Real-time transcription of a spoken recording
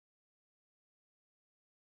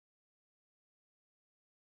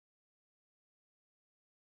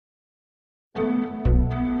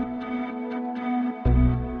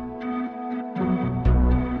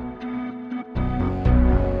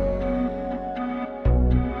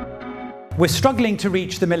We're struggling to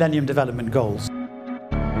reach the Millennium Development Goals.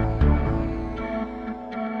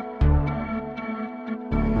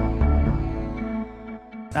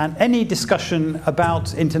 And any discussion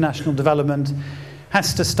about international development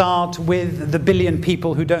has to start with the billion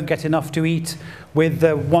people who don't get enough to eat, with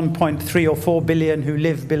the 1.3 or 4 billion who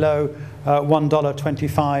live below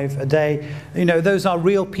 $1.25 a day. You know, those are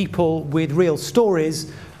real people with real stories,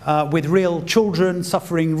 with real children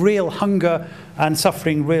suffering real hunger and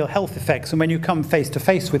suffering real health effects. And when you come face to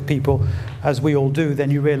face with people, as we all do, then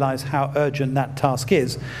you realize how urgent that task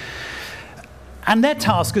is. And their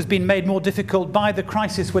task has been made more difficult by the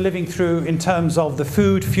crisis we're living through in terms of the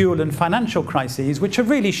food, fuel and financial crises, which have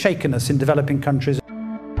really shaken us in developing countries.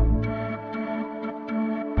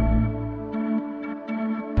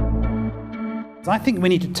 I think we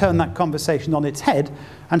need to turn that conversation on its head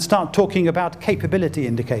and start talking about capability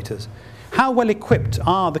indicators. How well equipped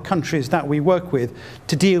are the countries that we work with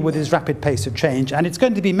to deal with this rapid pace of change? And it's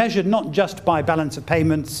going to be measured not just by balance of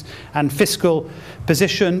payments and fiscal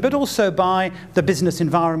position, but also by the business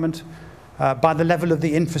environment, by the level of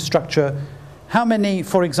the infrastructure. How many,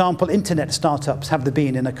 for example, internet startups have there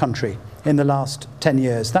been in a country in the last 10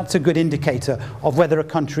 years? That's a good indicator of whether a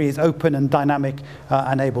country is open and dynamic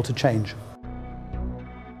and able to change.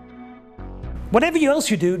 Whatever else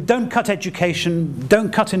you do, don't cut education,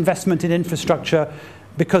 don't cut investment in infrastructure,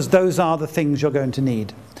 because those are the things you're going to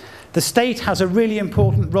need. The state has a really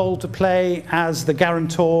important role to play as the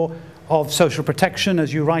guarantor of social protection,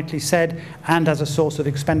 as you rightly said, and as a source of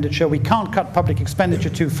expenditure. We can't cut public expenditure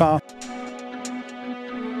too far.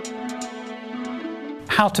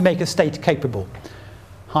 How to make a state capable?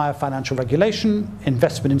 Higher financial regulation,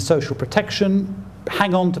 investment in social protection,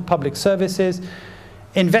 hang on to public services,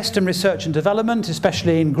 invest in research and development,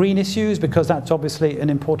 especially in green issues, because that's obviously an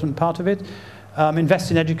important part of it.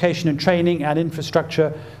 Invest in education and training and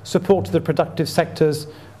infrastructure, support the productive sectors,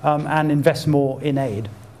 and invest more in aid.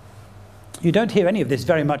 You don't hear any of this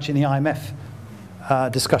very much in the IMF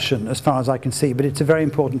discussion, as far as I can see, but it's a very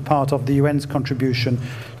important part of the UN's contribution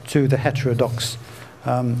to the heterodox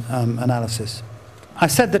analysis. I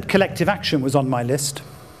said that collective action was on my list.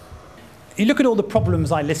 You look at all the problems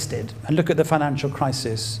I listed and look at the financial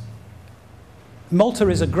crisis. Malta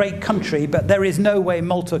is a great country, but there is no way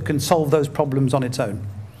Malta can solve those problems on its own.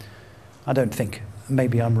 I don't think.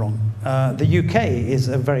 Maybe I'm wrong. The UK is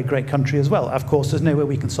a very great country as well. Of course, there's no way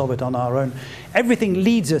we can solve it on our own. Everything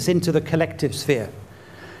leads us into the collective sphere.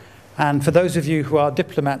 And for those of you who are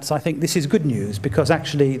diplomats, I think this is good news, because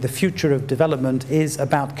actually the future of development is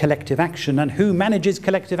about collective action. And who manages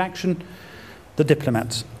collective action? The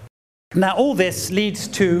diplomats. Now, all this leads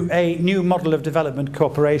to a new model of development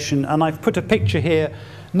cooperation, and I've put a picture here,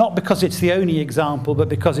 not because it's the only example, but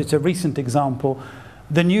because it's a recent example.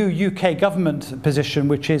 The new UK government position,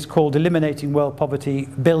 which is called Eliminating World Poverty,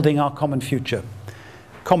 Building Our Common Future.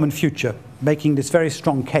 Common future, making this very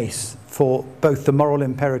strong case for both the moral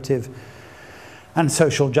imperative and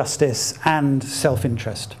social justice and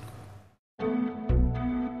self-interest.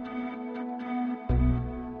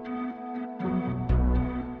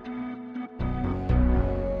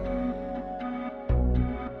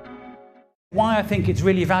 Why I think it's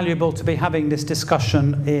really valuable to be having this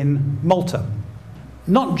discussion in Malta.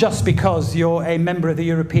 Not just because you're a member of the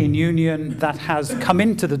European Union that has come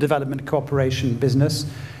into the development cooperation business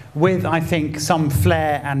with, I think, some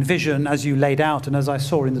flair and vision, as you laid out and as I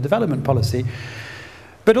saw in the development policy,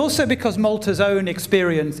 but also because Malta's own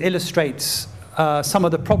experience illustrates some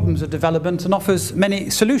of the problems of development and offers many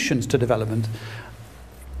solutions to development.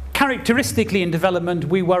 Characteristically in development,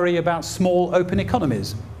 we worry about small open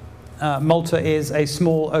economies. Malta is a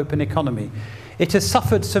small open economy. It has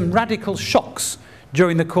suffered some radical shocks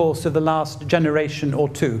during the course of the last generation or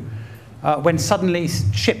two, when suddenly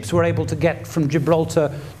ships were able to get from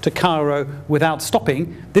Gibraltar to Cairo without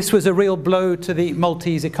stopping. This was a real blow to the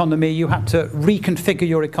Maltese economy. You had to reconfigure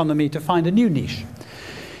your economy to find a new niche.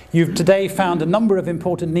 You've today found a number of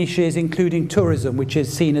important niches, including tourism, which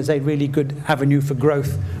is seen as a really good avenue for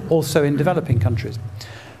growth also in developing countries.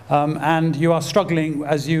 And you are struggling,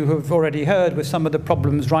 as you have already heard, with some of the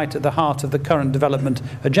problems right at the heart of the current development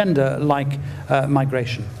agenda, like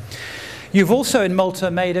migration. You've also in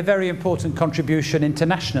Malta made a very important contribution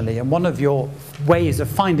internationally, and one of your ways of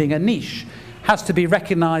finding a niche has to be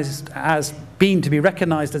recognized as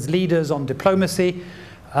leaders on diplomacy,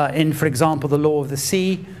 in, for example, the law of the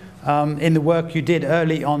sea, in the work you did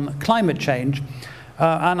early on climate change.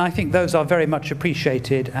 And I think those are very much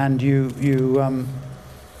appreciated, and you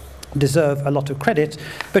deserve a lot of credit,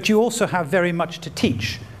 but you also have very much to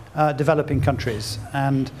teach developing countries.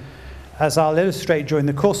 And as I'll illustrate during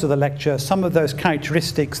the course of the lecture, some of those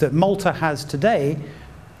characteristics that Malta has today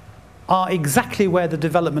are exactly where the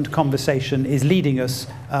development conversation is leading us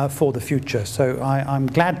for the future. So I'm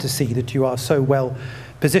glad to see that you are so well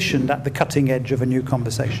positioned at the cutting edge of a new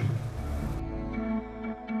conversation.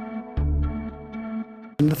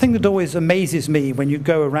 And the thing that always amazes me when you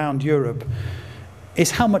go around Europe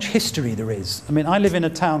is how much history there is. I mean, I live in a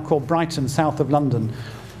town called Brighton, south of London.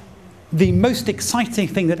 The most exciting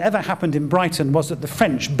thing that ever happened in Brighton was that the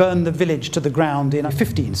French burned the village to the ground in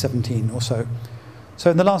 1517 or so.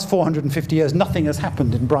 So in the last 450 years, nothing has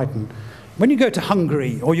happened in Brighton. When you go to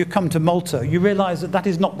Hungary or you come to Malta, you realize that that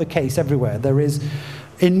is not the case everywhere. There is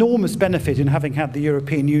enormous benefit in having had the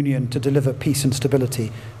European Union to deliver peace and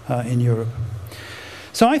stability in Europe.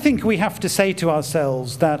 So I think we have to say to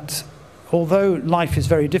ourselves that although life is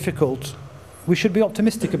very difficult, we should be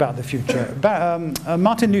optimistic about the future.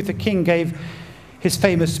 Martin Luther King gave his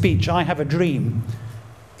famous speech, "I have a dream."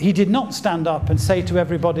 He did not stand up and say to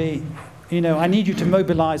everybody, you know, "I need you to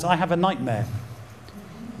mobilize, I have a nightmare."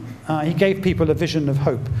 He gave people a vision of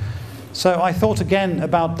hope. So I thought again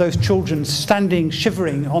about those children standing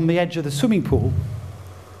shivering on the edge of the swimming pool.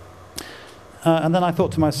 And then I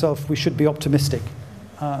thought to myself, we should be optimistic.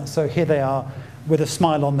 So here they are with a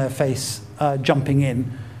smile on their face, jumping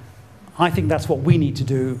in. I think that's what we need to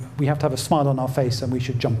do. We have to have a smile on our face and we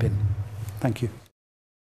should jump in. Thank you.